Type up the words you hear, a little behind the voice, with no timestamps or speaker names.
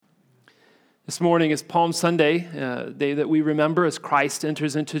This morning is Palm Sunday, a day that we remember as Christ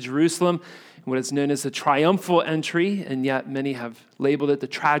enters into Jerusalem, what is known as the triumphal entry, and yet many have labeled it the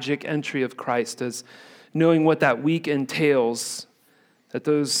tragic entry of Christ, as knowing what that week entails, that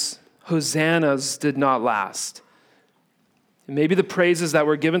those hosannas did not last. And maybe the praises that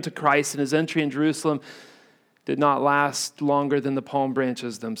were given to Christ in his entry in Jerusalem did not last longer than the palm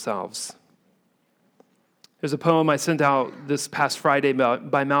branches themselves. There's a poem I sent out this past Friday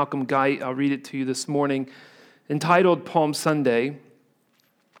by Malcolm Guite. I'll read it to you this morning, entitled Palm Sunday.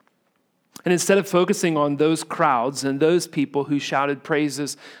 And instead of focusing on those crowds and those people who shouted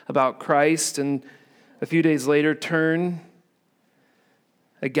praises about Christ and a few days later turn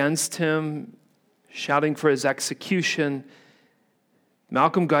against him, shouting for his execution,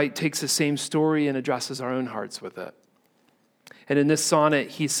 Malcolm Guite takes the same story and addresses our own hearts with it. And in this sonnet,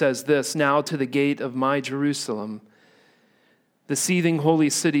 he says this: "Now to the gate of my Jerusalem, the seething holy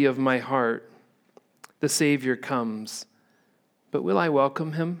city of my heart, the Savior comes. But will I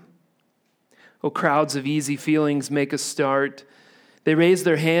welcome him? Oh, crowds of easy feelings make a start. They raise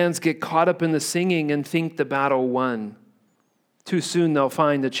their hands, get caught up in the singing, and think the battle won. Too soon they'll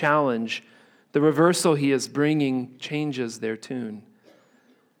find the challenge. The reversal he is bringing changes their tune.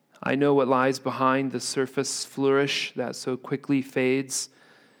 I know what lies behind the surface flourish that so quickly fades.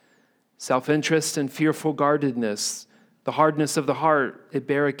 Self-interest and fearful guardedness, the hardness of the heart it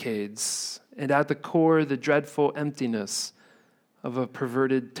barricades, and at the core the dreadful emptiness of a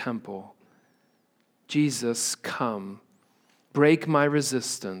perverted temple. Jesus, come, break my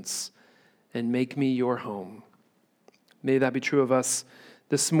resistance, and make me your home." May that be true of us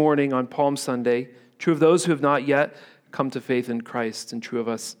this morning on Palm Sunday, true of those who have not yet come to faith in Christ, and true of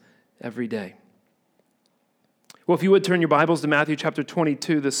us every day. Well, if you would turn your Bibles to Matthew chapter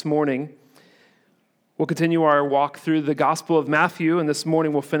 22 this morning, we'll continue our walk through the Gospel of Matthew, and this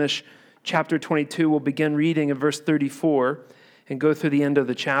morning we'll finish chapter 22. We'll begin reading in verse 34 and go through the end of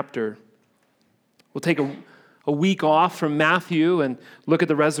the chapter. We'll take a week off from Matthew and look at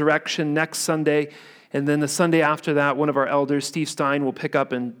the resurrection next Sunday. And then the Sunday after that, one of our elders, Steve Stein, will pick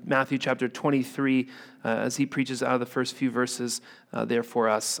up in Matthew chapter 23 as he preaches out of the first few verses there for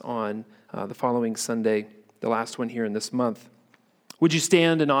us on the following Sunday, the last one here in this month. Would you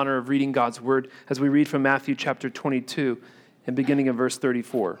stand in honor of reading God's word as we read from Matthew chapter 22 and beginning in verse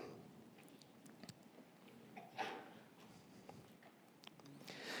 34?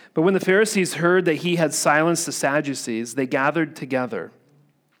 But when the Pharisees heard that he had silenced the Sadducees, they gathered together.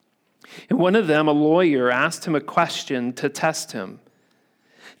 And one of them, a lawyer, asked him a question to test him.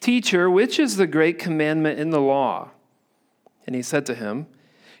 "Teacher, which is the great commandment in the law?" And he said to him,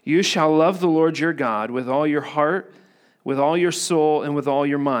 "You shall love the Lord your God with all your heart, with all your soul, and with all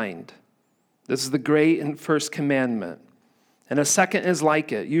your mind. This is the great and first commandment. And a second is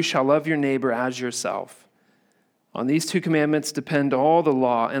like it. You shall love your neighbor as yourself. On these two commandments depend all the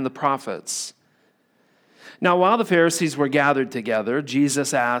law and the prophets." Now, while the Pharisees were gathered together,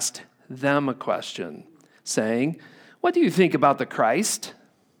 Jesus asked them a question, saying, "What do you think about the Christ?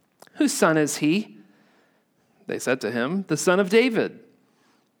 Whose son is he?" They said to him, "The son of David."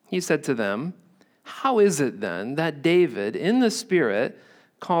 He said to them, "How is it then that David, in the Spirit,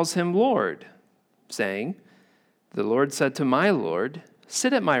 calls him Lord, saying, 'The Lord said to my Lord,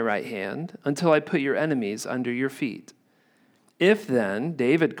 sit at my right hand until I put your enemies under your feet'? If then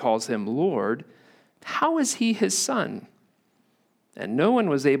David calls him Lord, how is he his son?" And no one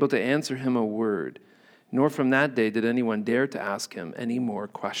was able to answer him a word, nor from that day did anyone dare to ask him any more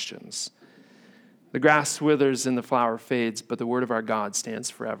questions. The grass withers and the flower fades, but the word of our God stands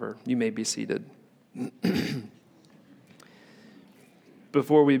forever. You may be seated.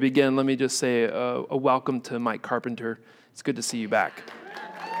 Before we begin, let me just say a welcome to Mike Carpenter. It's good to see you back.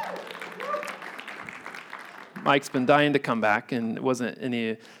 Mike's been dying to come back, and it was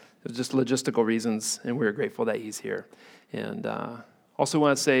just logistical reasons, and we're grateful that he's here. And also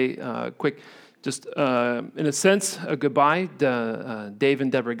want to say quick, just in a sense, a goodbye to Dave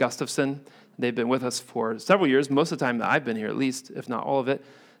and Deborah Gustafson. They've been with us for several years, most of the time that I've been here, at least, if not all of it.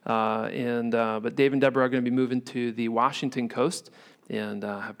 But Dave and Deborah are going to be moving to the Washington coast and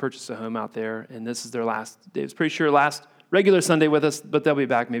have purchased a home out there. And this is their Dave's pretty sure last regular Sunday with us, but they'll be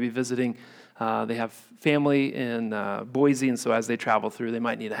back maybe visiting. They have family in Boise, and so as they travel through, they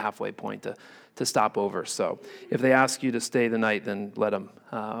might need a halfway point to stop over. So if they ask you to stay the night, then let them.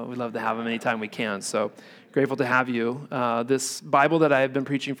 We'd love to have them anytime we can. So grateful to have you. This Bible that I have been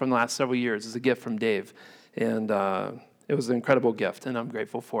preaching from the last several years is a gift from Dave, and it was an incredible gift, and I'm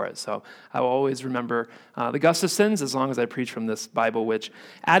grateful for it. So I will always remember the Gustafsons as long as I preach from this Bible, which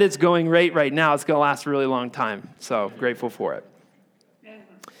at its going rate right now, it's going to last a really long time. So grateful for it.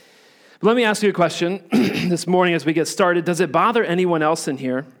 But let me ask you a question this morning as we get started. Does it bother anyone else in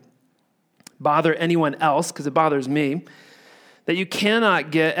here? Bother anyone else, because it bothers me, that you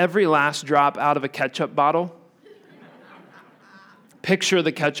cannot get every last drop out of a ketchup bottle? Picture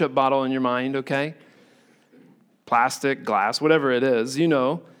the ketchup bottle in your mind, okay? Plastic, glass, whatever it is, you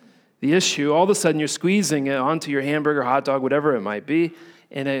know the issue. All of a sudden, you're squeezing it onto your hamburger, hot dog, whatever it might be,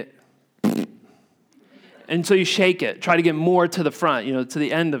 and so you shake it, try to get more to the front, to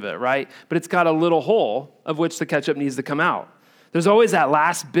the end of it, right? But it's got a little hole of which the ketchup needs to come out. There's always that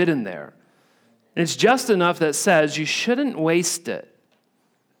last bit in there. And it's just enough that says you shouldn't waste it.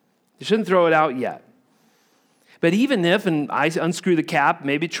 You shouldn't throw it out yet. But even if, and I unscrew the cap,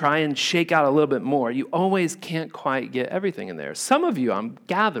 maybe try and shake out a little bit more, you always can't quite get everything in there. Some of you, I'm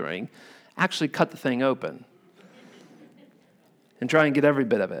gathering, actually cut the thing open and try and get every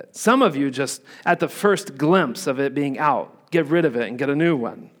bit of it. Some of you just, at the first glimpse of it being out, get rid of it and get a new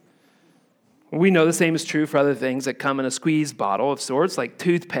one. We know the same is true for other things that come in a squeeze bottle of sorts, like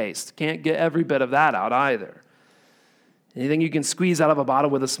toothpaste. Can't get every bit of that out either. Anything you can squeeze out of a bottle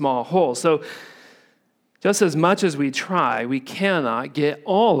with a small hole. So just as much as we try, we cannot get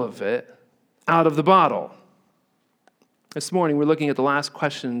all of it out of the bottle. This morning, we're looking at the last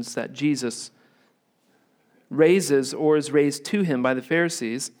questions that Jesus raises or is raised to him by the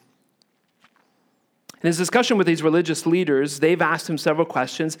Pharisees. In his discussion with these religious leaders, they've asked him several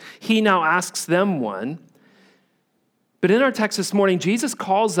questions. He now asks them one. But in our text this morning, Jesus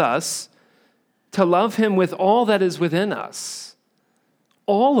calls us to love him with all that is within us.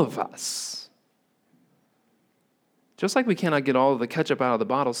 All of us. Just like we cannot get all of the ketchup out of the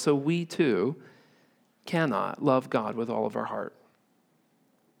bottle, so we too cannot love God with all of our heart.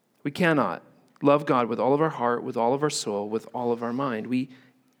 We cannot love God with all of our heart, with all of our soul, with all of our mind. We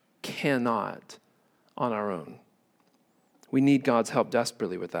cannot on our own. We need God's help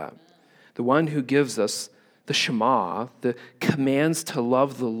desperately with that. The one who gives us the Shema, the commands to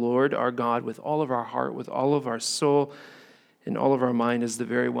love the Lord our God with all of our heart, with all of our soul, and all of our mind, is the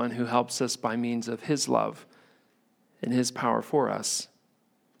very one who helps us by means of his love and his power for us.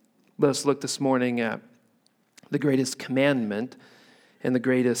 Let us look this morning at the greatest commandment and the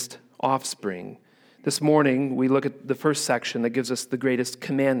greatest offspring. This morning, we look at the first section that gives us the greatest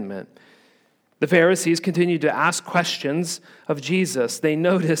commandment. The Pharisees continue to ask questions of Jesus. They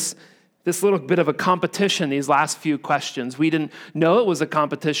notice this little bit of a competition, these last few questions. We didn't know it was a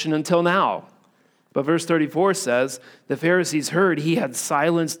competition until now. But verse 34 says, the Pharisees heard he had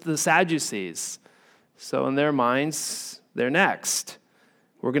silenced the Sadducees. So in their minds, they're next.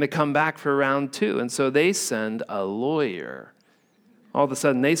 We're going to come back for round 2. And so they send a lawyer. All of a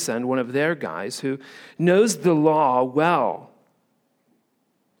sudden, they send one of their guys who knows the law well,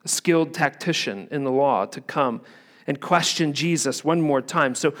 a skilled tactician in the law, to come and question Jesus one more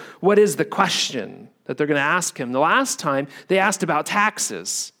time. So what is the question that they're going to ask him? The last time, they asked about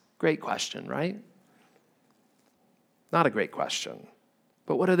taxes. Great question, right? Not a great question.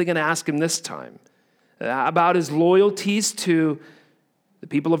 But what are they going to ask him this time? About his loyalties to the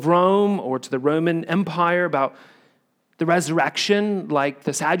people of Rome or to the Roman Empire, about the resurrection like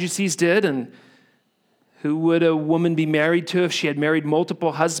the Sadducees did, and who would a woman be married to if she had married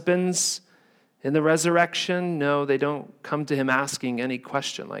multiple husbands in the resurrection? No, they don't come to him asking any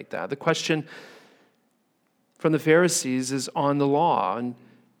question like that. The question from the Pharisees is on the law. And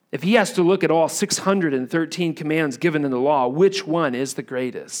if he has to look at all 613 commands given in the law, which one is the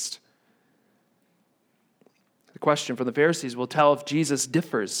greatest? The question from the Pharisees will tell if Jesus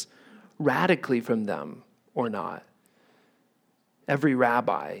differs radically from them or not. Every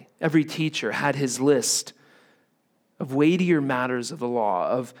rabbi, every teacher had his list of weightier matters of the law,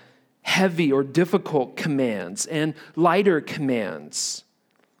 of heavy or difficult commands and lighter commands.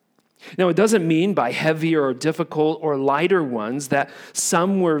 Now, it doesn't mean by heavier or difficult or lighter ones that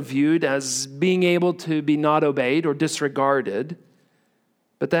some were viewed as being able to be not obeyed or disregarded,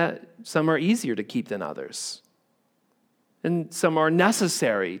 but that some are easier to keep than others. And some are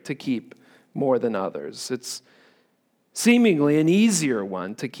necessary to keep more than others. It's seemingly an easier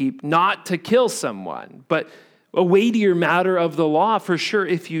one to keep, not to kill someone, but a weightier matter of the law for sure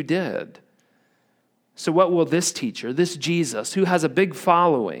if you did. So what will this teacher, this Jesus, who has a big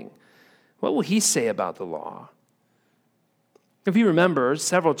following, what will he say about the law? If you remember,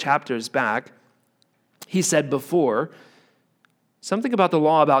 several chapters back, he said before something about the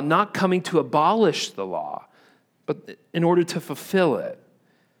law, about not coming to abolish the law, but in order to fulfill it.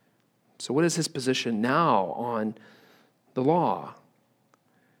 So what is his position now on the law?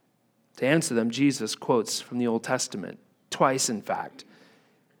 To answer them, Jesus quotes from the Old Testament, twice in fact.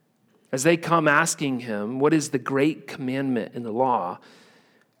 As they come asking him, what is the great commandment in the law?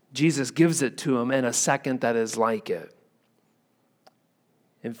 Jesus gives it to them, and a second that is like it.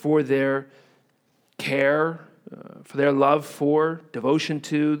 And for their care, for their love for, devotion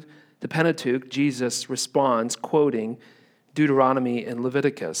to the Pentateuch, Jesus responds quoting Deuteronomy and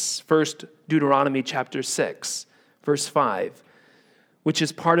Leviticus. First, Deuteronomy chapter 6, verse 5, which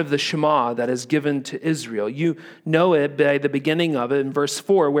is part of the Shema that is given to Israel. You know it by the beginning of it in verse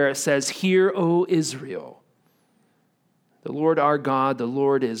 4, where it says, "Hear, O Israel, the Lord our God, the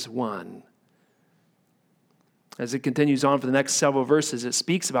Lord is one." As it continues on for the next several verses, it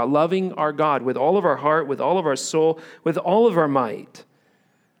speaks about loving our God with all of our heart, with all of our soul, with all of our might.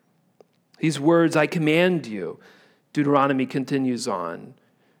 These words, "I command you," Deuteronomy continues on,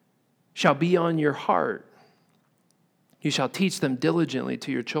 "shall be on your heart. You shall teach them diligently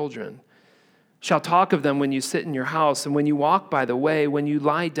to your children. Shall talk of them when you sit in your house and when you walk by the way, when you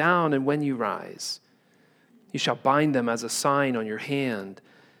lie down and when you rise. You shall bind them as a sign on your hand.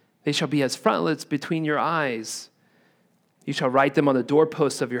 They shall be as frontlets between your eyes. You shall write them on the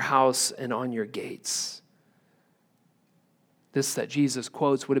doorposts of your house and on your gates." This that Jesus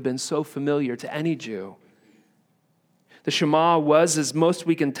quotes would have been so familiar to any Jew. The Shema was, as most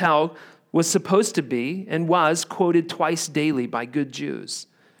we can tell, was supposed to be and was quoted twice daily by good Jews.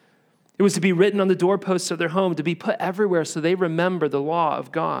 It was to be written on the doorposts of their home, to be put everywhere so they remember the law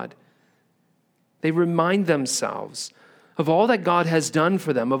of God. They remind themselves of all that God has done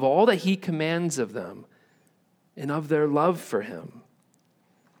for them, of all that he commands of them, and of their love for him.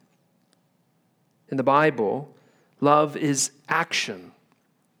 In the Bible, love is action.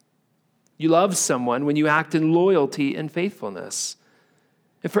 You love someone when you act in loyalty and faithfulness.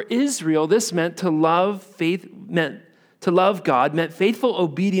 And for Israel, this meant to love God meant faithful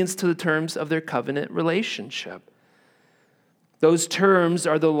obedience to the terms of their covenant relationship. Those terms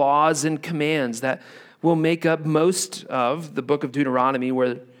are the laws and commands that will make up most of the book of Deuteronomy,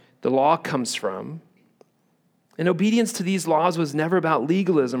 where the law comes from. And obedience to these laws was never about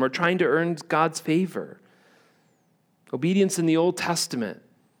legalism or trying to earn God's favor. Obedience in the Old Testament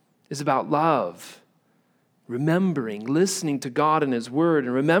is about love, remembering, listening to God and his word,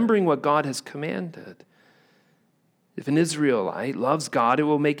 and remembering what God has commanded. If an Israelite loves God, it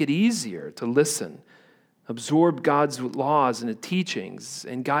will make it easier to listen, absorb God's laws and teachings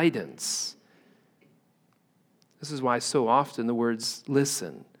and guidance. This is why so often the words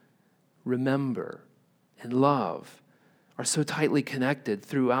listen, remember, and love are so tightly connected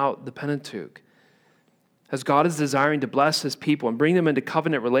throughout the Pentateuch. As God is desiring to bless his people and bring them into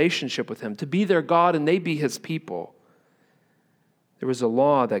covenant relationship with him, to be their God and they be his people, there is a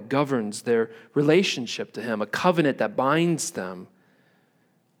law that governs their relationship to him, a covenant that binds them,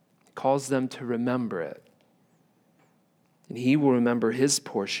 calls them to remember it. And he will remember his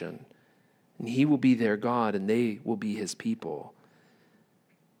portion, and he will be their God, and they will be his people.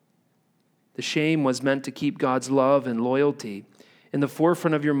 The shame was meant to keep God's love and loyalty in the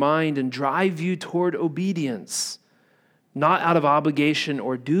forefront of your mind and drive you toward obedience, not out of obligation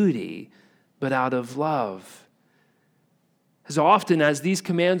or duty, but out of love. As often as these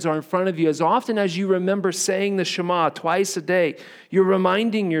commands are in front of you, as often as you remember saying the Shema twice a day, you're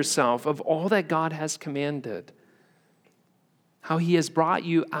reminding yourself of all that God has commanded, how he has brought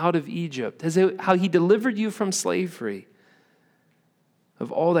you out of Egypt, how he delivered you from slavery,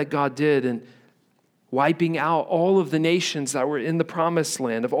 of all that God did in wiping out all of the nations that were in the promised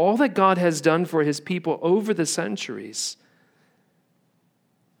land, of all that God has done for his people over the centuries.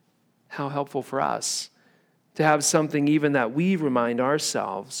 How helpful for us to have something even that we remind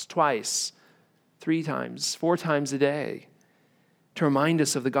ourselves twice, 3 times, 4 times a day, to remind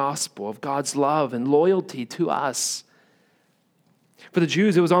us of the gospel, of God's love and loyalty to us. For the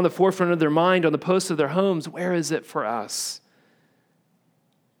Jews, it was on the forefront of their mind, on the posts of their homes. Where is it for us?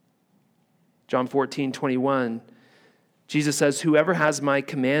 John 14:21, Jesus says, "Whoever has my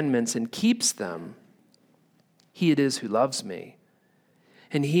commandments and keeps them, he it is who loves me.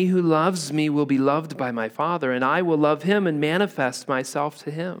 And he who loves me will be loved by my Father, and I will love him and manifest myself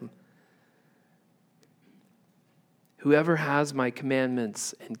to him." Whoever has my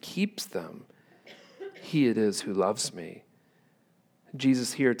commandments and keeps them, he it is who loves me.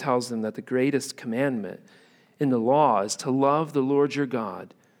 Jesus here tells them that the greatest commandment in the law is to love the Lord your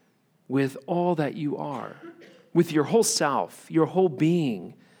God with all that you are, with your whole self, your whole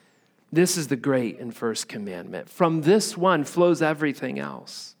being. This is the great and first commandment. From this one flows everything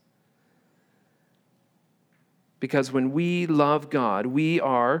else. Because when we love God, we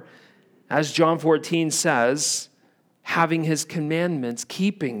are, as John 14 says, having his commandments,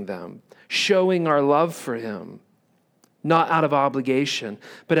 keeping them, showing our love for him, not out of obligation,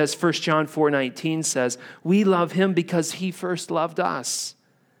 but as 1 John 4:19 says, we love him because he first loved us.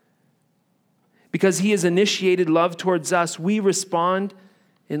 Because he has initiated love towards us, we respond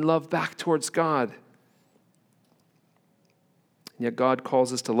in love back towards God. And yet God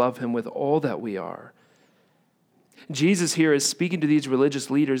calls us to love him with all that we are. Jesus here is speaking to these religious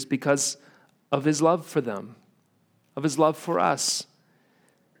leaders because of his love for them, of his love for us.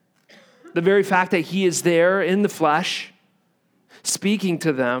 The very fact that he is there in the flesh, speaking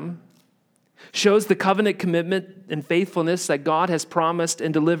to them, shows the covenant commitment and faithfulness that God has promised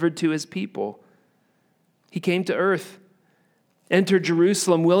and delivered to his people. He came to earth, entered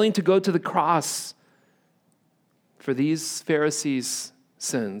Jerusalem, willing to go to the cross for these Pharisees'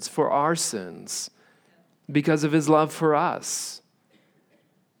 sins, for our sins, because of his love for us.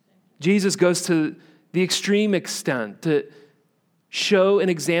 Jesus goes to the extreme extent to show an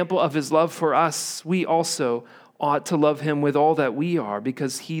example of his love for us. We also ought to love him with all that we are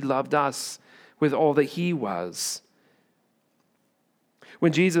because he loved us with all that he was.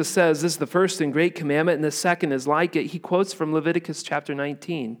 When Jesus says this is the first and great commandment and the second is like it, he quotes from Leviticus chapter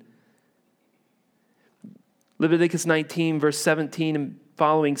 19. Leviticus 19 verse 17 and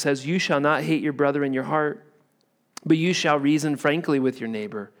following says, "You shall not hate your brother in your heart, but you shall reason frankly with your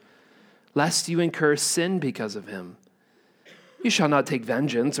neighbor, lest you incur sin because of him. You shall not take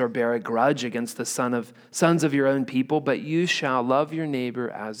vengeance or bear a grudge against the sons of your own people, but you shall love your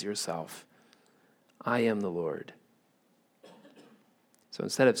neighbor as yourself. I am the Lord." So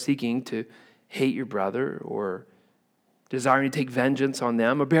instead of seeking to hate your brother or desiring to take vengeance on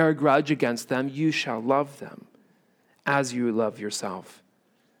them or bear a grudge against them, you shall love them as you love yourself.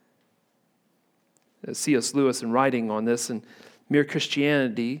 C.S. Lewis, in writing on this in Mere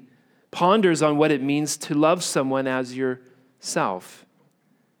Christianity, ponders on what it means to love someone as yourself.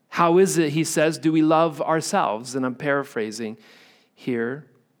 How is it, he says, do we love ourselves? And I'm paraphrasing here.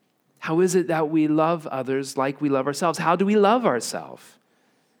 How is it that we love others like we love ourselves? How do we love ourselves?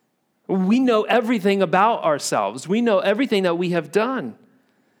 We know everything about ourselves. We know everything that we have done.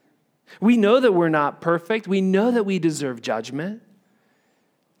 We know that we're not perfect. We know that we deserve judgment.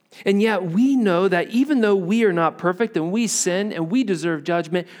 And yet we know that even though we are not perfect and we sin and we deserve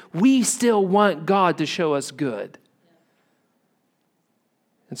judgment, we still want God to show us good.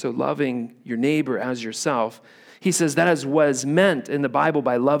 And so loving your neighbor as yourself, he says that is what is meant in the Bible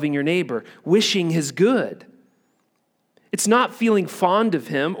by loving your neighbor, wishing his good. It's not feeling fond of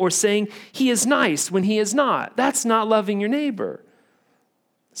him or saying he is nice when he is not. That's not loving your neighbor.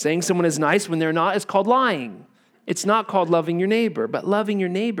 Saying someone is nice when they're not is called lying. It's not called loving your neighbor, but loving your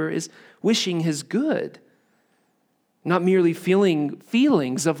neighbor is wishing his good. Not merely feeling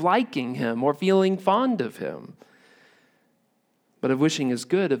feelings of liking him or feeling fond of him, but of wishing his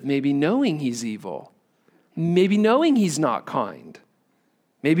good, of maybe knowing he's evil, maybe knowing he's not kind,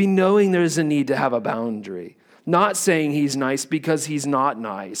 maybe knowing there's a need to have a boundary. Not saying he's nice because he's not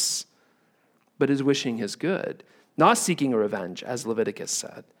nice, but is wishing his good. Not seeking a revenge, as Leviticus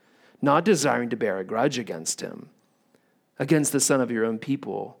said. Not desiring to bear a grudge against him, against the son of your own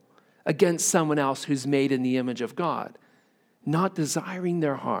people, against someone else who's made in the image of God. Not desiring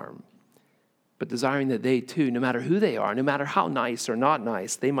their harm, but desiring that they too, no matter who they are, no matter how nice or not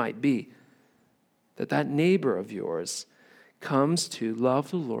nice they might be, that neighbor of yours comes to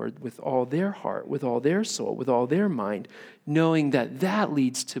love the Lord with all their heart, with all their soul, with all their mind, knowing that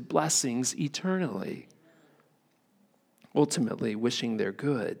leads to blessings eternally. Ultimately, wishing their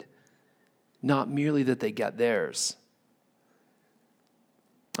good, not merely that they get theirs.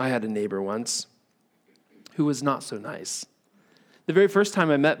 I had a neighbor once who was not so nice. The very first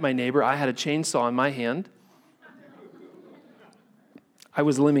time I met my neighbor, I had a chainsaw in my hand. I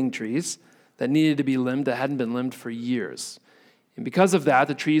was limbing trees that needed to be limbed that hadn't been limbed for years. And because of that,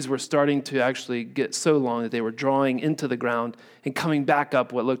 the trees were starting to actually get so long that they were drawing into the ground and coming back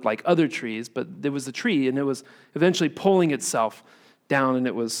up what looked like other trees. But there was a tree, and it was eventually pulling itself down, and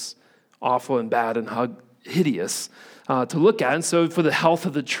it was awful and bad and hideous to look at. And so for the health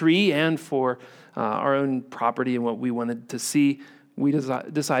of the tree and for our own property and what we wanted to see, we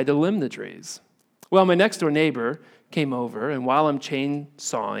decided to limb the trees. Well, my next-door neighbor came over, and while I'm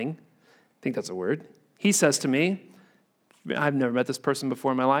chainsawing, I think that's a word, he says to me, I've never met this person before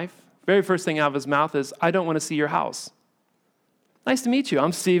in my life. Very first thing out of his mouth is, "I don't want to see your house." Nice to meet you.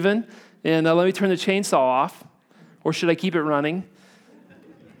 I'm Stephen, and let me turn the chainsaw off. Or should I keep it running?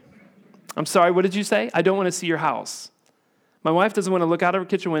 I'm sorry, what did you say? I don't want to see your house. My wife doesn't want to look out of her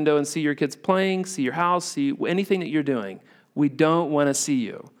kitchen window and see your kids playing, see your house, see anything that you're doing. We don't want to see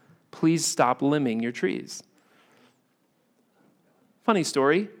you. Please stop limbing your trees. Funny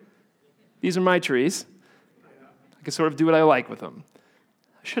story. These are my trees. I can sort of do what I like with them.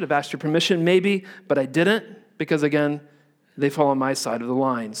 I should have asked your permission maybe, but I didn't because, again, they fall on my side of the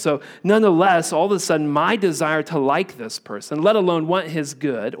line. So nonetheless, all of a sudden, my desire to like this person, let alone want his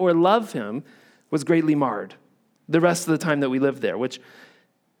good or love him, was greatly marred the rest of the time that we lived there, which,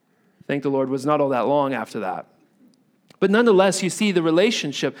 thank the Lord, was not all that long after that. But nonetheless, you see the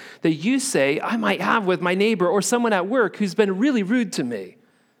relationship that you say I might have with my neighbor or someone at work who's been really rude to me.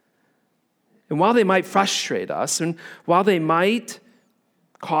 And while they might frustrate us, and while they might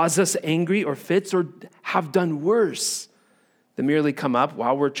cause us angry or fits or have done worse than merely come up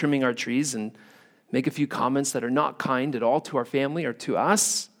while we're trimming our trees and make a few comments that are not kind at all to our family or to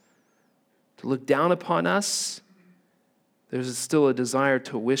us, to look down upon us, there's still a desire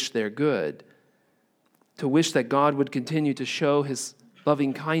to wish their good, to wish that God would continue to show his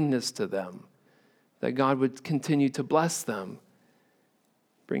loving kindness to them, that God would continue to bless them,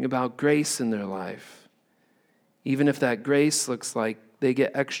 bring about grace in their life, even if that grace looks like they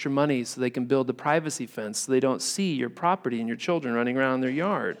get extra money so they can build a privacy fence so they don't see your property and your children running around their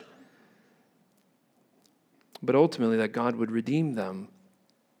yard. But ultimately that God would redeem them.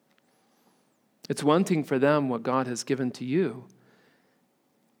 It's one thing for them what God has given to you.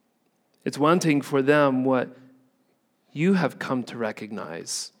 It's one thing for them what you have come to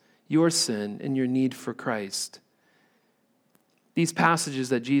recognize, your sin and your need for Christ. These passages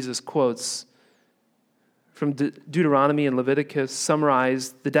that Jesus quotes from Deuteronomy and Leviticus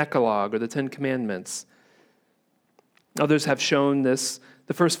summarize the Decalogue or the Ten Commandments. Others have shown this.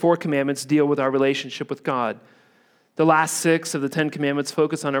 The first 4 commandments deal with our relationship with God. The last 6 of the 10 commandments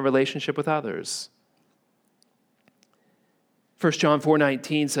focus on our relationship with others. 1 John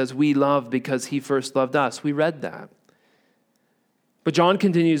 4:19 says, we love because he first loved us. We read that. But John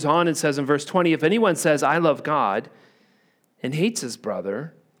continues on and says in verse 20, if anyone says, I love God, and hates his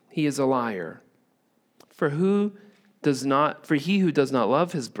brother, he is a liar. For he who does not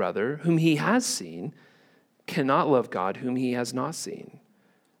love his brother, whom he has seen, cannot love God, whom he has not seen.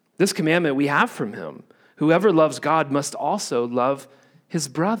 This commandment we have from him. Whoever loves God must also love his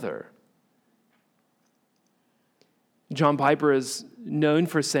brother. John Piper is known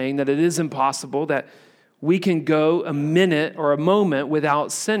for saying that it is impossible that we can go a minute or a moment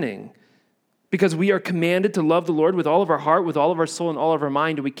without sinning, because we are commanded to love the Lord with all of our heart, with all of our soul, and all of our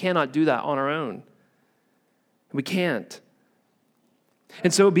mind, and we cannot do that on our own. We can't.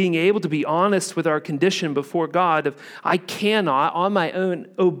 And so being able to be honest with our condition before God of, I cannot on my own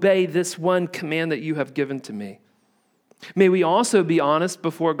obey this one command that you have given to me. May we also be honest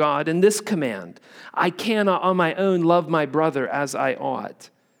before God in this command. I cannot on my own love my brother as I ought,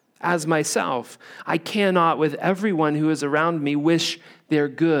 as myself. I cannot with everyone who is around me wish their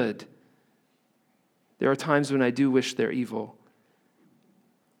good. There are times when I do wish their evil.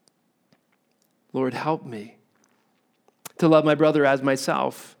 Lord, help me to love my brother as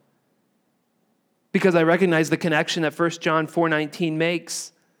myself, because I recognize the connection that 1 John 4:19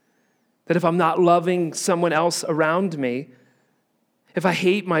 makes, that if I'm not loving someone else around me, if I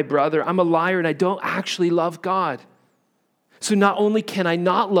hate my brother, I'm a liar and I don't actually love God. So not only can I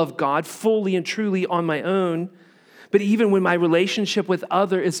not love God fully and truly on my own, but even when my relationship with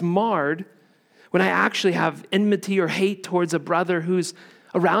other is marred, when I actually have enmity or hate towards a brother who's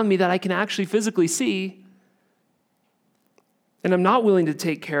around me that I can actually physically see, and I'm not willing to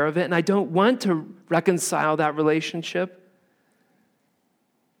take care of it, and I don't want to reconcile that relationship,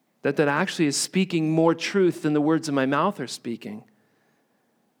 that actually is speaking more truth than the words of my mouth are speaking.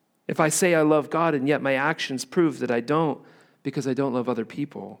 If I say I love God and yet my actions prove that I don't, because I don't love other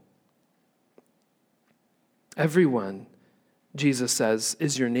people. Everyone, Jesus says,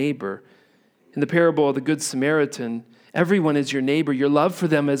 is your neighbor. In the parable of the Good Samaritan, everyone is your neighbor. Your love for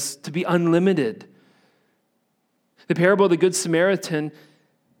them is to be unlimited. The parable of the Good Samaritan,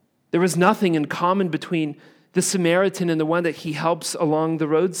 there was nothing in common between the Samaritan and the one that he helps along the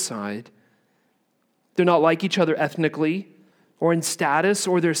roadside. They're not like each other ethnically or in status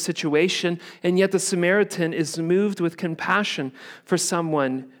or their situation, and yet the Samaritan is moved with compassion for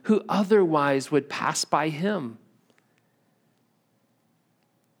someone who otherwise would pass by him.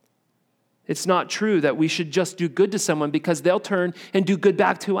 It's not true that we should just do good to someone because they'll turn and do good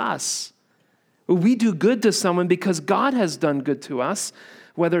back to us. We do good to someone because God has done good to us,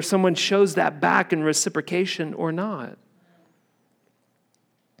 whether someone shows that back in reciprocation or not.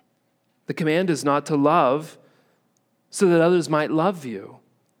 The command is not to love so that others might love you,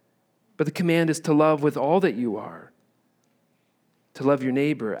 but the command is to love with all that you are, to love your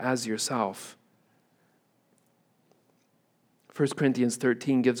neighbor as yourself. 1 Corinthians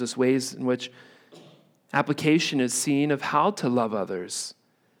 13 gives us ways in which application is seen of how to love others.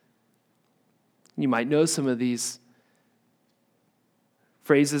 You might know some of these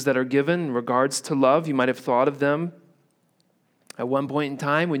phrases that are given in regards to love. You might have thought of them. At one point in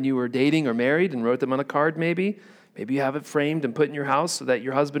time when you were dating or married and wrote them on a card maybe you have it framed and put in your house so that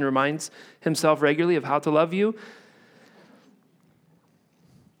your husband reminds himself regularly of how to love you.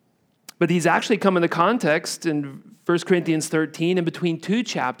 But these actually come in the context in 1 Corinthians 13 in between two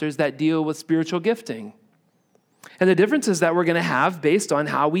chapters that deal with spiritual gifting. And the differences that we're going to have based on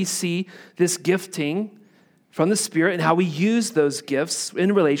how we see this gifting from the Spirit and how we use those gifts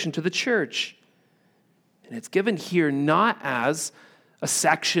in relation to the church. And it's given here not as a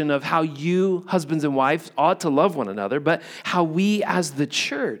section of how you, husbands and wives, ought to love one another, but how we as the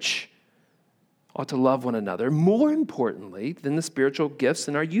church ought to love one another, more importantly than the spiritual gifts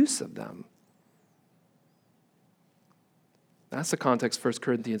and our use of them. That's the context 1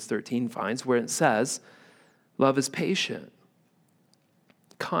 Corinthians 13 finds, where it says, love is patient,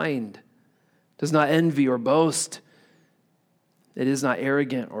 kind, does not envy or boast. It is not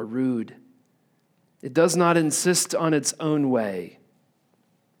arrogant or rude. It does not insist on its own way.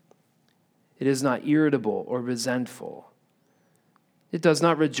 It is not irritable or resentful. It does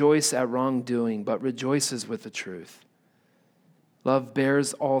not rejoice at wrongdoing, but rejoices with the truth. Love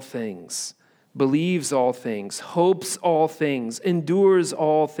bears all things, believes all things, hopes all things, endures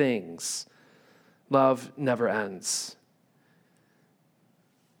all things. Love never ends.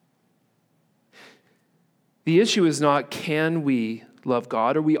 The issue is not can we love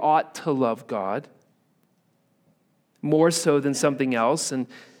God, or we ought to love God more so than something else, and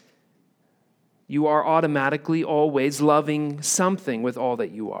you are automatically always loving something with all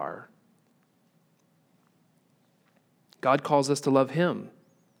that you are. God calls us to love Him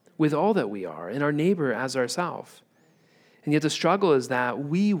with all that we are, and our neighbor as ourselves. And yet the struggle is that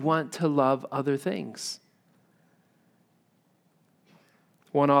we want to love other things.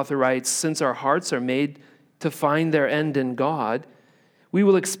 One author writes, since our hearts are made to find their end in God, we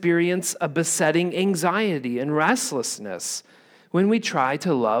will experience a besetting anxiety and restlessness when we try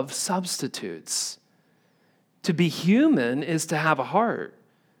to love substitutes. To be human is to have a heart.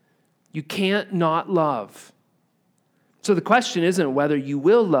 You can't not love. So the question isn't whether you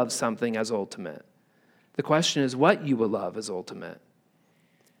will love something as ultimate. The question is what you will love as ultimate.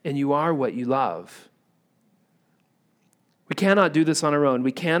 And you are what you love. We cannot do this on our own.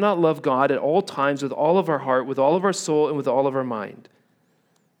 We cannot love God at all times with all of our heart, with all of our soul, and with all of our mind.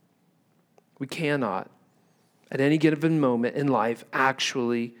 We cannot, at any given moment in life,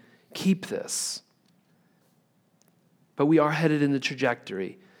 actually keep this. But we are headed in the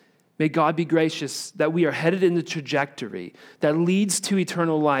trajectory. May God be gracious that we are headed in the trajectory that leads to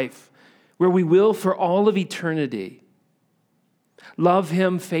eternal life, where we will, for all of eternity, love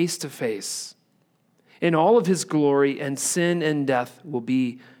Him face to face in all of His glory, and sin and death will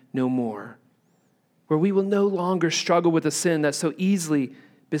be no more, where we will no longer struggle with the sin that so easily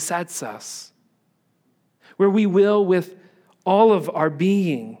besets us, where we will, with all of our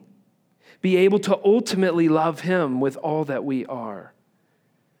being, be able to ultimately love Him with all that we are.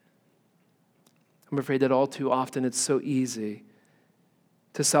 I'm afraid that all too often it's so easy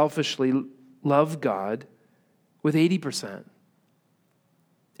to selfishly love God with 80%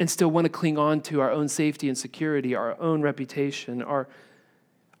 and still want to cling on to our own safety and security, our own reputation, our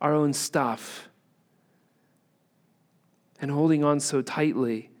own stuff, and holding on so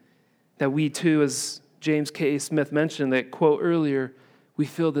tightly that we too, as James K. Smith mentioned that quote earlier, we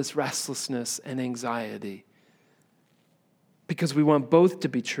feel this restlessness and anxiety because we want both to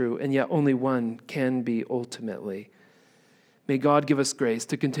be true, and yet only one can be ultimately. May God give us grace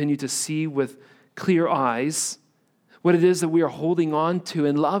to continue to see with clear eyes what it is that we are holding on to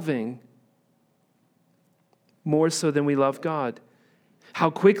and loving more so than we love God. How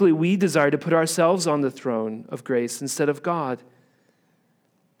quickly we desire to put ourselves on the throne of grace instead of God.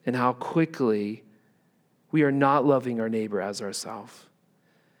 And how quickly we are not loving our neighbor as ourselves.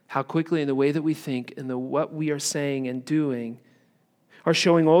 How quickly in the way that we think and what we are saying and doing are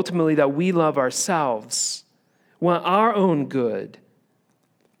showing ultimately that we love ourselves, want our own good,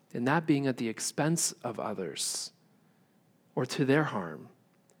 and that being at the expense of others or to their harm.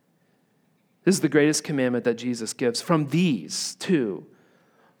 This is the greatest commandment that Jesus gives. From these two,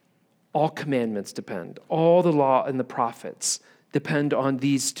 all commandments depend. All the law and the prophets depend on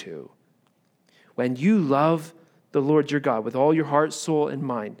these two. When you love the Lord your God with all your heart, soul, and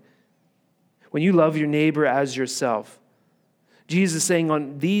mind, when you love your neighbor as yourself, Jesus is saying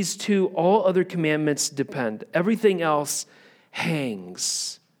on these two, all other commandments depend. Everything else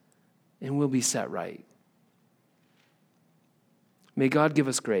hangs and will be set right. May God give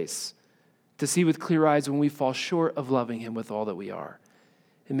us grace to see with clear eyes when we fall short of loving Him with all that we are.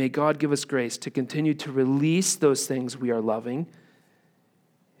 And may God give us grace to continue to release those things we are loving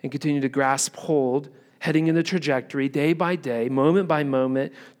and continue to grasp hold heading in the trajectory day by day, moment by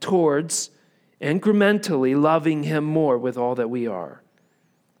moment, towards incrementally loving him more with all that we are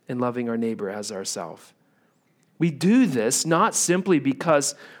and loving our neighbor as ourselves. We do this not simply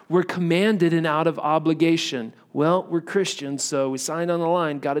because we're commanded and out of obligation. Well, we're Christians, so we signed on the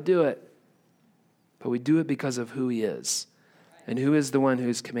line, got to do it. But we do it because of who he is and who is the one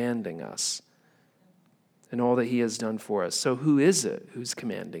who's commanding us and all that he has done for us. So who is it who's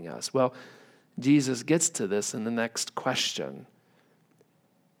commanding us? Well, Jesus gets to this in the next question.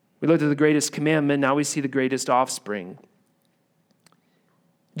 We looked at the greatest commandment, now we see the greatest offspring.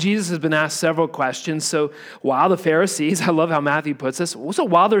 Jesus has been asked several questions. So while the Pharisees, I love how Matthew puts this, so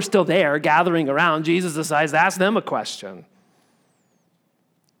while they're still there gathering around, Jesus decides to ask them a question.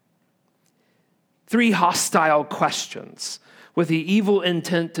 3 hostile questions with the evil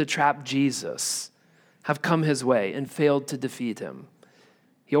intent to trap Jesus have come his way and failed to defeat him.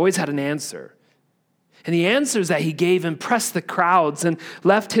 He always had an answer. And the answers that he gave impressed the crowds and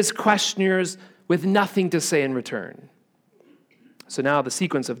left his questioners with nothing to say in return. So now the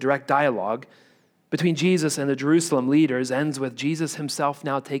sequence of direct dialogue between Jesus and the Jerusalem leaders ends with Jesus himself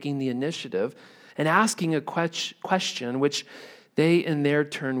now taking the initiative and asking a question which they in their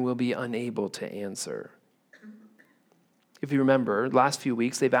turn will be unable to answer. If you remember, last few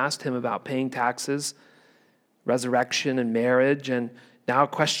weeks they've asked him about paying taxes, resurrection, and marriage, and now a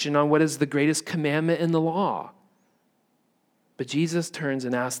question on what is the greatest commandment in the law. But Jesus turns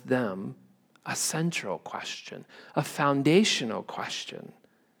and asks them a central question, a foundational question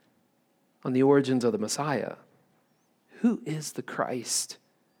on the origins of the Messiah. Who is the Christ?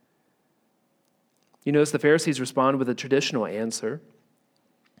 You notice the Pharisees respond with a traditional answer,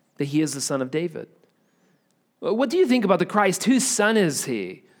 that he is the son of David. What do you think about the Christ? Whose son is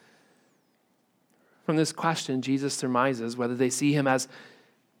he? From this question, Jesus surmises whether they see him as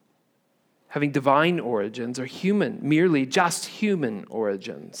having divine origins or human, merely just human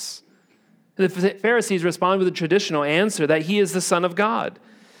origins. The Pharisees respond with a traditional answer that he is the Son of God.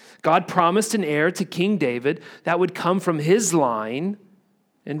 God promised an heir to King David that would come from his line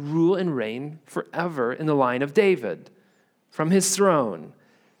and rule and reign forever in the line of David, from his throne.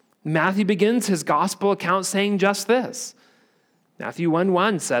 Matthew begins his gospel account saying just this. Matthew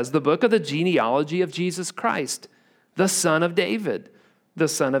 1:1 says, the book of the genealogy of Jesus Christ, the son of David, the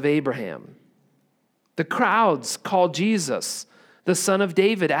son of Abraham. The crowds call Jesus the son of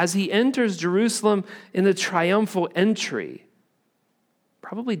David as he enters Jerusalem in the triumphal entry,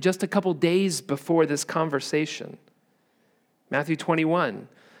 probably just a couple days before this conversation. Matthew 21,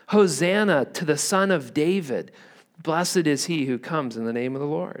 Hosanna to the Son of David. Blessed is he who comes in the name of the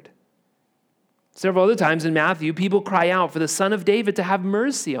Lord. Several other times in Matthew, people cry out for the Son of David to have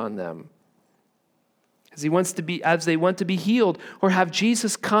mercy on them as they want to be healed, or have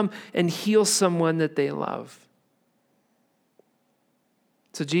Jesus come and heal someone that they love.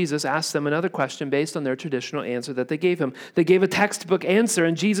 So Jesus asks them another question based on their traditional answer that they gave him. They gave a textbook answer,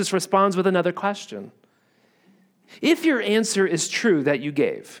 and Jesus responds with another question. If your answer is true that you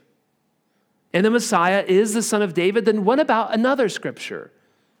gave, and the Messiah is the Son of David, then what about another scripture?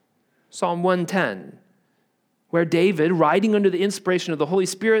 Psalm 110, where David, writing under the inspiration of the Holy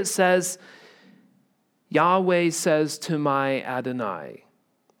Spirit, says, Yahweh says to my Adonai,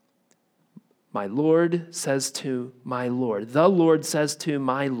 my Lord says to my Lord. The Lord says to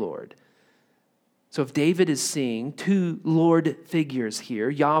my Lord. So if David is seeing 2 Lord figures here,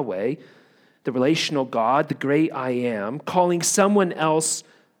 Yahweh, the relational God, the great I am, calling someone else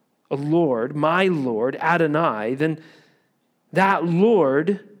a Lord, my Lord, Adonai, then that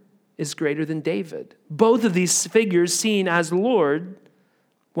Lord is greater than David. Both of these figures seen as Lord,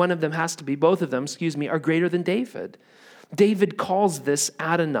 both of them, are greater than David. David calls this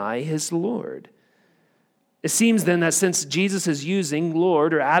Adonai his Lord. It seems then that since Jesus is using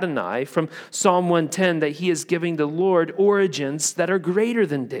Lord or Adonai from Psalm 110, that he is giving the Lord origins that are greater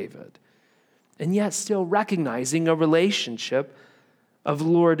than David, and yet still recognizing a relationship of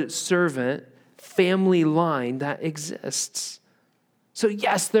Lord-servant family line that exists. So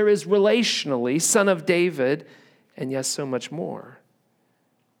yes, there is relationally Son of David, and yes, so much more.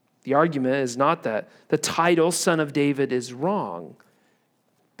 The argument is not that the title Son of David is wrong,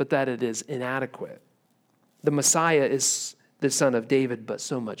 but that it is inadequate. The Messiah is the Son of David, but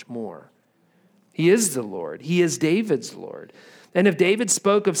so much more. He is the Lord. He is David's Lord. And if David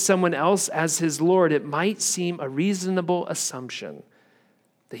spoke of someone else as his Lord, it might seem a reasonable assumption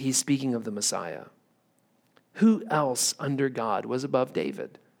that he's speaking of the Messiah. Who else under God was above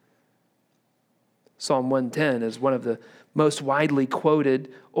David? Psalm 110 is one of the most widely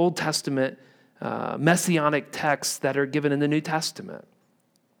quoted Old Testament messianic texts that are given in the New Testament.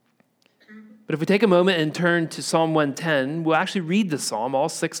 But if we take a moment and turn to Psalm 110, we'll actually read the psalm, all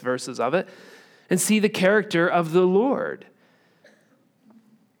 6 verses of it, and see the character of the Lord.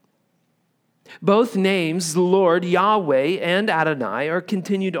 Both names, the Lord, Yahweh, and Adonai, are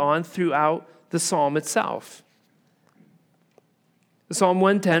continued on throughout the psalm itself. Psalm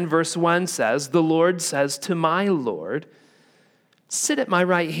 110, verse 1 says, "The Lord says to my Lord, sit at my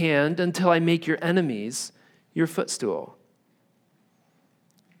right hand until I make your enemies your footstool."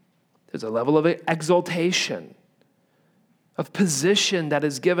 There's a level of exaltation, of position that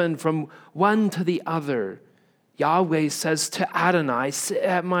is given from one to the other. Yahweh says to Adonai, sit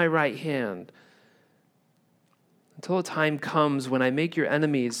at my right hand until a time comes when I make your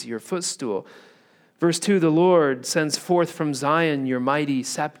enemies your footstool. Verse 2, the Lord sends forth from Zion your mighty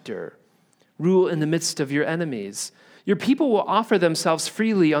scepter. Rule in the midst of your enemies. Your people will offer themselves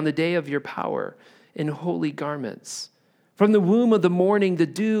freely on the day of your power in holy garments. From the womb of the morning, the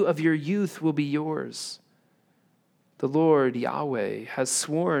dew of your youth will be yours. The Lord, Yahweh, has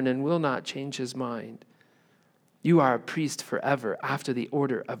sworn and will not change his mind. You are a priest forever after the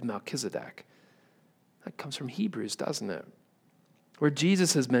order of Melchizedek. That comes from Hebrews, doesn't it? Where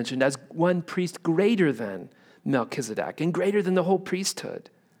Jesus is mentioned as one priest greater than Melchizedek and greater than the whole priesthood.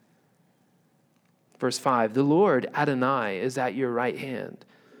 Verse 5, the Lord Adonai is at your right hand.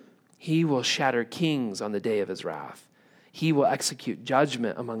 He will shatter kings on the day of his wrath. He will execute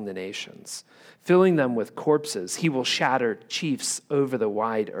judgment among the nations, filling them with corpses. He will shatter chiefs over the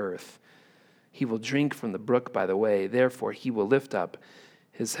wide earth. He will drink from the brook by the way. Therefore, he will lift up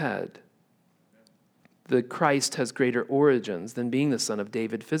his head. The Christ has greater origins than being the son of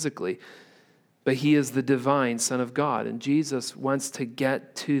David physically, but he is the divine Son of God. And Jesus wants to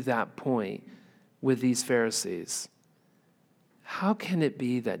get to that point with these Pharisees. How can it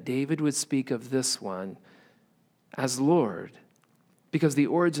be that David would speak of this one as Lord? Because the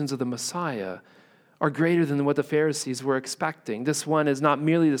origins of the Messiah are greater than what the Pharisees were expecting. This one is not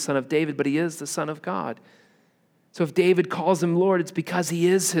merely the son of David, but he is the Son of God. So if David calls him Lord, it's because he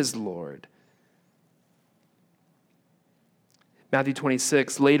is his Lord. Matthew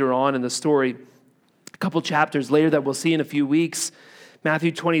 26, later on in the story, a couple chapters later that we'll see in a few weeks,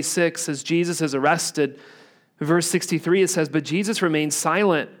 Matthew 26, as Jesus is arrested, verse 63, it says, "But Jesus remained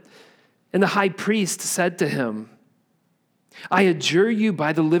silent, and the high priest said to him, 'I adjure you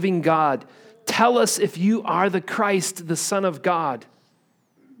by the living God, tell us if you are the Christ, the Son of God.'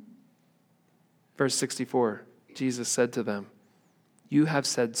 Verse 64, Jesus said to them, 'You have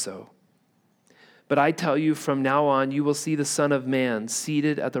said so. But I tell you, from now on, you will see the Son of Man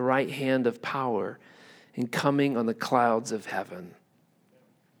seated at the right hand of power and coming on the clouds of heaven.'"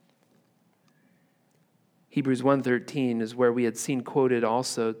 Hebrews 1:13 is where we had seen quoted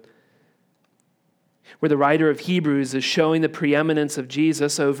also, where the writer of Hebrews is showing the preeminence of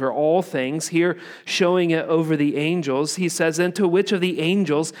Jesus over all things, here showing it over the angels. He says, "And to which of the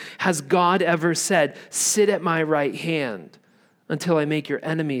angels has God ever said, 'Sit at my right hand until I make your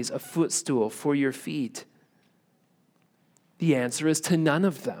enemies a footstool for your feet'?" The answer is to none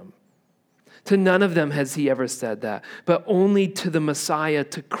of them. To none of them has he ever said that, but only to the Messiah,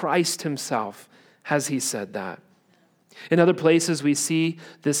 to Christ himself, has he said that. In other places, we see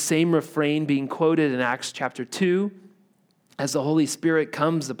this same refrain being quoted in Acts chapter 2, as the Holy Spirit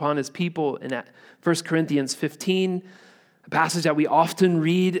comes upon his people in 1 Corinthians 15, a passage that we often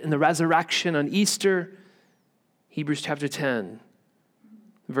read in the resurrection on Easter. Hebrews chapter 10,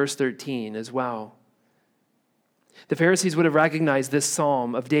 verse 13 as well. The Pharisees would have recognized this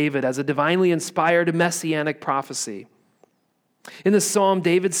psalm of David as a divinely inspired messianic prophecy. In this psalm,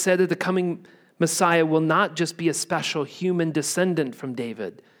 David said that the coming Messiah will not just be a special human descendant from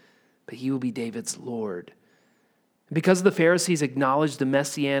David, but he will be David's Lord. Because the Pharisees acknowledged the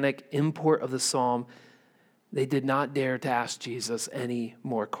messianic import of the psalm, they did not dare to ask Jesus any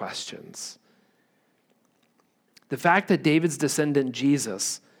more questions. The fact that David's descendant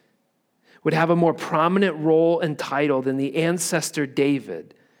Jesus would have a more prominent role and title than the ancestor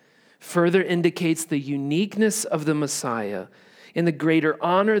David further indicates the uniqueness of the Messiah and the greater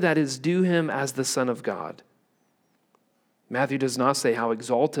honor that is due him as the Son of God. Matthew does not say how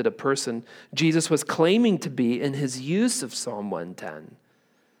exalted a person Jesus was claiming to be in his use of Psalm 110.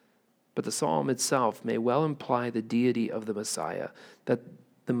 But the psalm itself may well imply the deity of the Messiah, that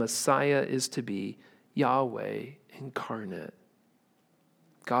the Messiah is to be Yahweh incarnate,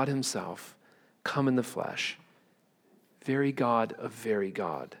 God himself come in the flesh, very God of very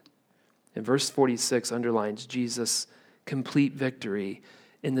God. And verse 46 underlines Jesus' complete victory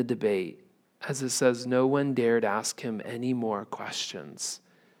in the debate, as it says, no one dared ask him any more questions.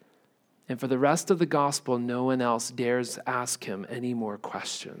 And for the rest of the gospel, no one else dares ask him any more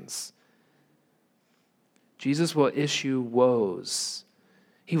questions. Jesus will issue woes.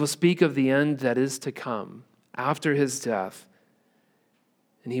 He will speak of the end that is to come after his death.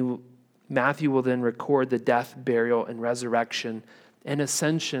 And Matthew will then record the death, burial, and resurrection and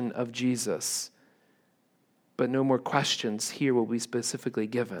ascension of Jesus. But no more questions here will be specifically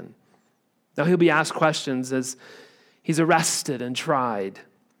given. Now he'll be asked questions as he's arrested and tried.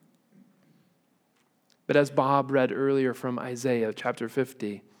 But as Bob read earlier from Isaiah chapter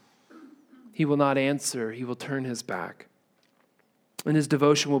 50, he will not answer, he will turn his back. And his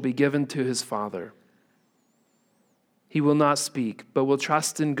devotion will be given to his Father. He will not speak, but will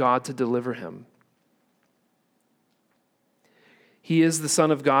trust in God to deliver him. He is the Son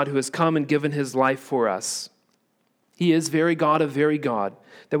of God who has come and given his life for us. He is very God of very God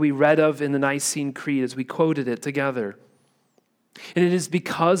that we read of in the Nicene Creed as we quoted it together. And it is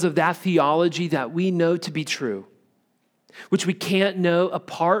because of that theology that we know to be true, which we can't know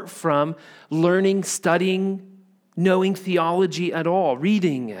apart from learning, studying, knowing theology at all,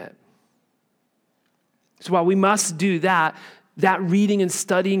 reading it. So while we must do that reading and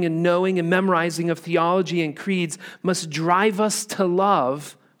studying and knowing and memorizing of theology and creeds must drive us to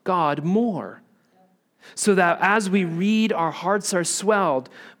love God more. So that as we read, our hearts are swelled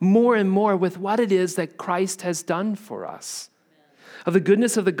more and more with what it is that Christ has done for us, of the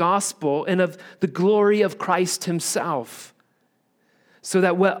goodness of the gospel and of the glory of Christ himself. So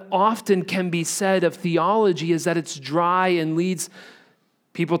that what often can be said of theology is that it's dry and leads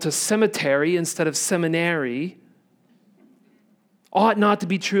people to cemetery instead of seminary, ought not to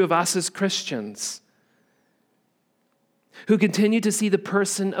be true of us as Christians who continue to see the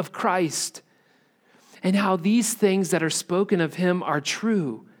person of Christ and how these things that are spoken of him are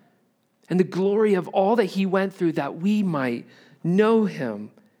true, and the glory of all that he went through that we might know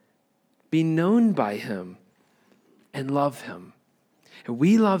him, be known by him, and love him. And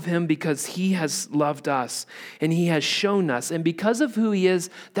we love him because he has loved us and he has shown us. And because of who he is,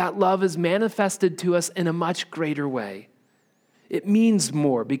 that love is manifested to us in a much greater way. It means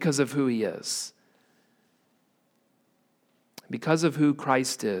more because of who he is. Because of who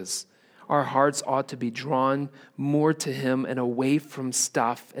Christ is, our hearts ought to be drawn more to him and away from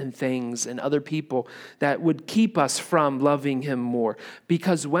stuff and things and other people that would keep us from loving him more.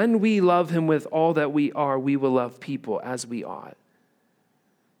 Because when we love him with all that we are, we will love people as we ought.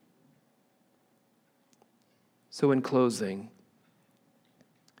 So in closing,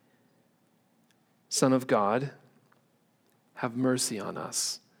 Son of God, have mercy on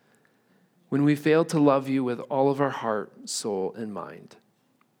us when we fail to love you with all of our heart, soul, and mind.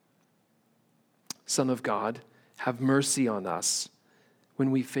 Son of God, have mercy on us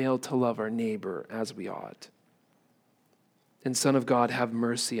when we fail to love our neighbor as we ought. And Son of God, have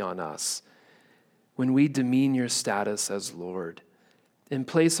mercy on us when we demean your status as Lord and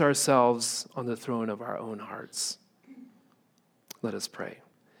place ourselves on the throne of our own hearts. Let us pray.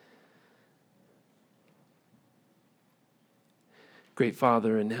 Great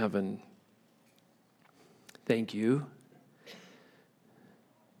Father in heaven, thank you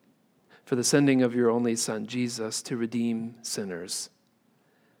for the sending of your only Son, Jesus, to redeem sinners,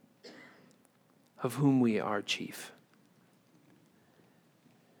 of whom we are chief.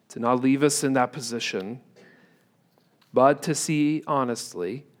 To not leave us in that position, but to see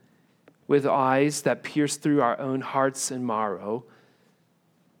honestly, with eyes that pierce through our own hearts and marrow,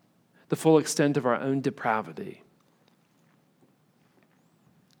 the full extent of our own depravity,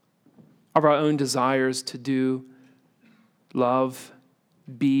 of our own desires to do, love,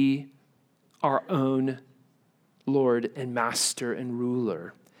 be our own Lord and Master and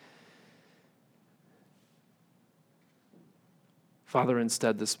ruler. Father,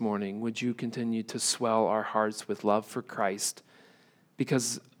 instead this morning, would you continue to swell our hearts with love for Christ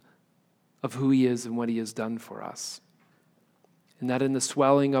because of who he is and what he has done for us? And that in the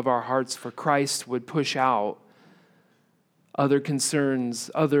swelling of our hearts for Christ would push out other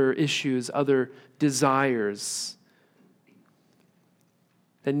concerns, other issues, other desires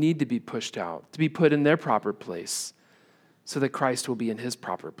that need to be pushed out, to be put in their proper place so that Christ will be in his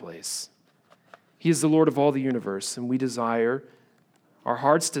proper place. He is the Lord of all the universe, and we desire, our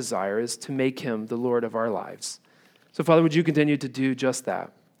heart's desire is to make him the Lord of our lives. So, Father, would you continue to do just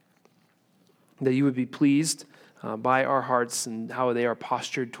that? That you would be pleased by our hearts and how they are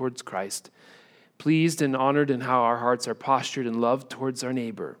postured towards Christ. Pleased and honored in how our hearts are postured and loved towards our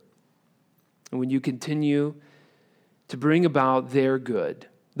neighbor. And when you continue to bring about their good,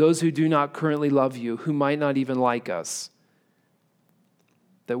 those who do not currently love you, who might not even like us,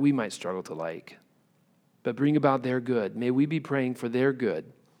 that we might struggle to like, but bring about their good. May we be praying for their good,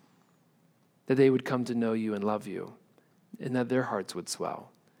 that they would come to know you and love you, and that their hearts would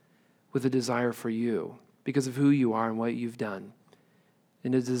swell with a desire for you because of who you are and what you've done,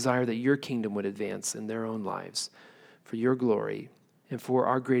 and a desire that your kingdom would advance in their own lives for your glory and for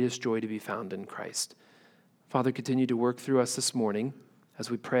our greatest joy to be found in Christ. Father, continue to work through us this morning as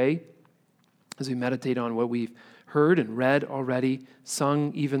we pray, as we meditate on what we've heard and read already,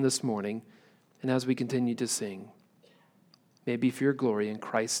 sung even this morning, and as we continue to sing. May it be for your glory in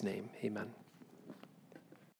Christ's name. Amen.